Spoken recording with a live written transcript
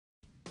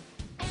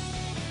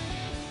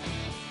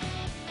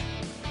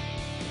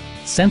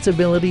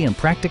sensibility and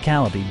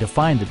practicality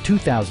define the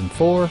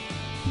 2004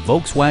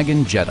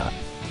 Volkswagen Jetta.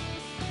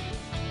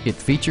 It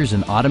features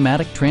an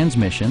automatic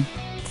transmission,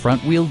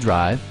 front-wheel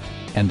drive,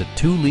 and a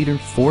 2-liter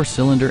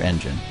 4-cylinder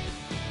engine.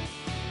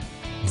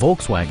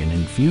 Volkswagen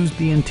infused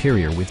the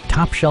interior with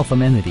top-shelf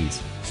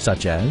amenities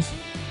such as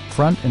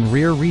front and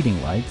rear reading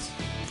lights,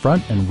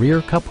 front and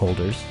rear cup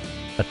holders,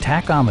 a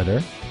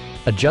tachometer,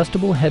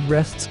 adjustable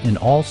headrests in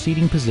all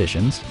seating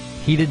positions,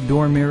 heated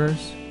door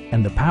mirrors,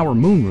 and the power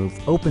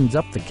moonroof opens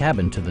up the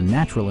cabin to the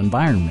natural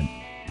environment.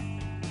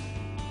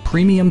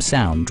 Premium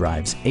sound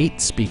drives 8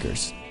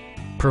 speakers,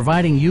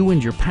 providing you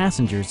and your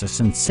passengers a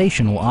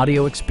sensational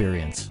audio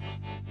experience.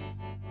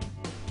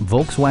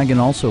 Volkswagen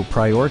also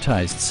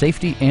prioritized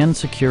safety and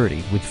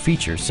security with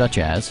features such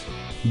as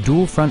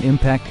dual front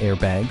impact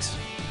airbags,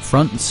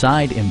 front and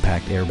side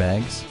impact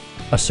airbags,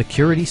 a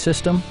security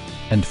system,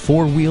 and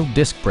 4-wheel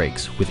disc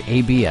brakes with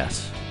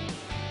ABS.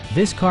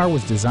 This car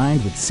was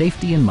designed with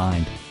safety in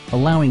mind,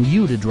 allowing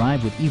you to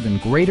drive with even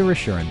greater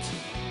assurance.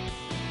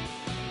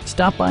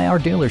 Stop by our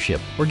dealership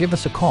or give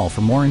us a call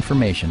for more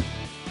information.